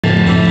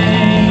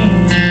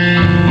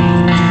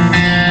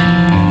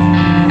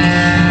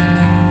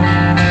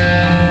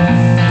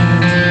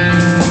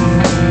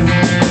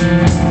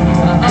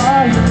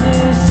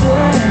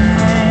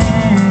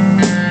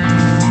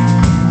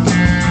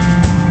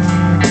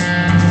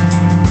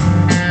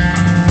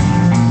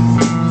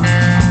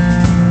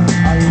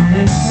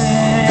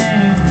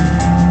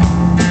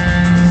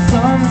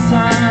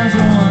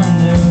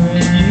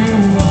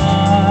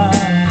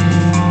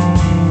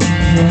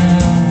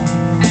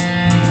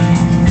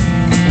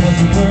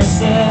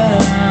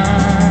person.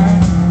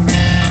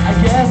 I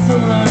guess I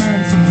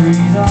learned to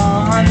breathe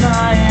on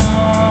my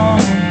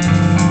own.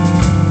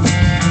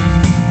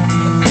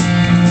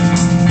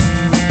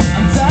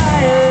 I'm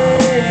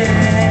dying,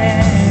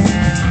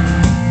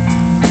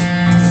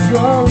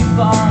 slowly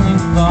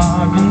falling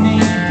far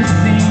beneath the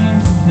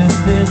seams of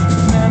this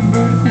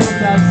dismembered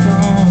quilt I've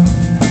sewn.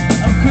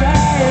 I'm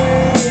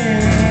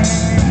crying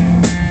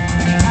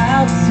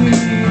out to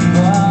you,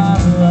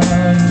 Father,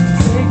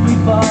 take me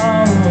far.